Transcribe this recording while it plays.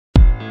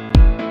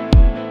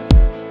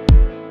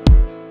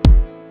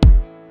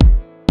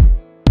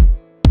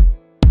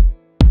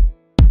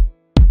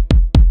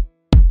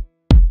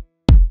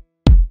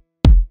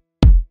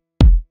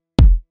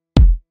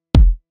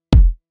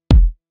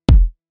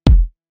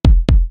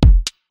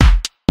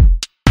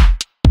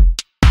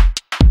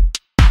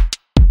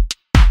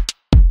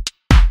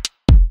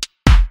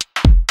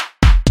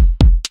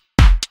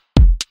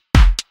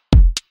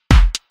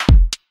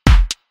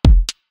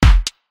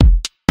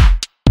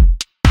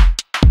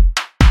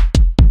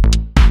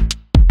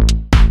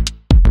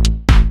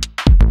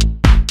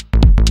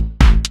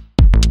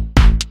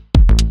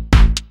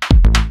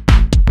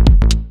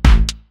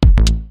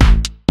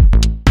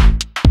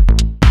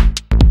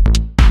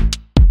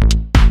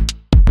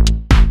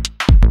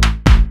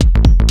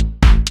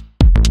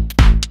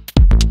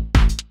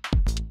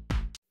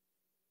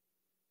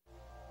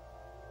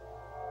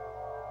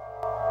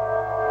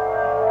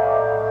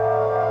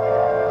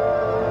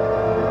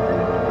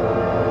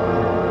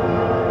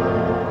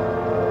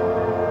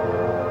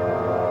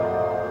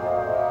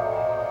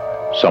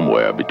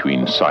Somewhere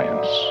between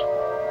science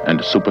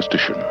and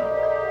superstition,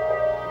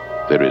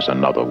 there is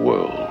another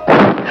world.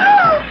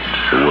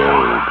 The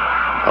world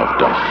of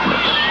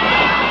darkness.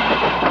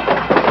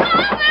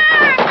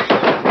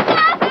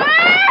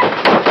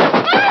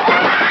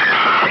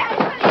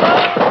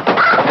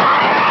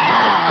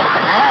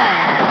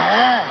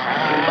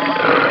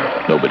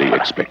 Nobody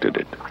expected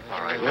it.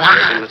 All right,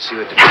 let's see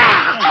what the...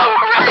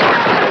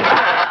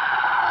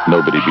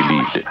 Nobody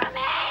believed it.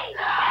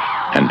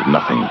 And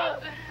nothing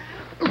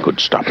could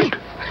stop it.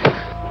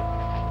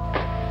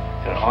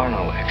 There are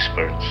no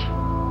experts.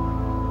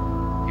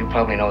 You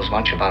probably know as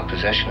much about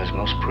possession as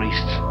most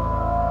priests.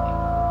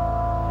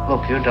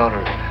 Look, your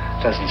daughter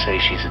doesn't say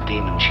she's a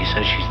demon. She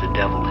says she's the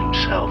devil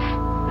himself.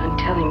 I'm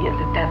telling you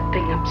that that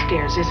thing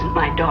upstairs isn't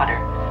my daughter.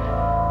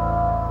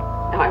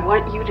 Now, I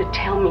want you to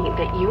tell me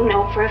that you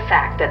know for a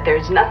fact that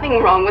there's nothing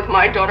wrong with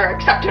my daughter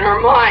except in her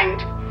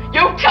mind.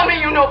 You tell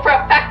me you know for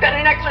a fact that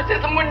an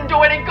exorcism wouldn't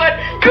do any good.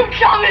 You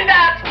tell me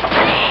that!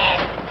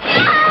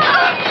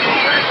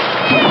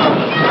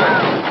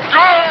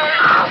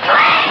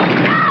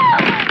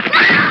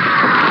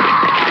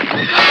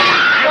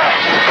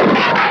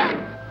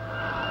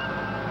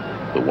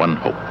 The one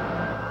hope.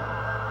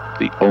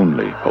 The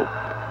only hope.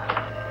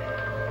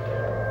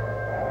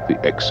 The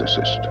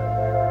Exorcist.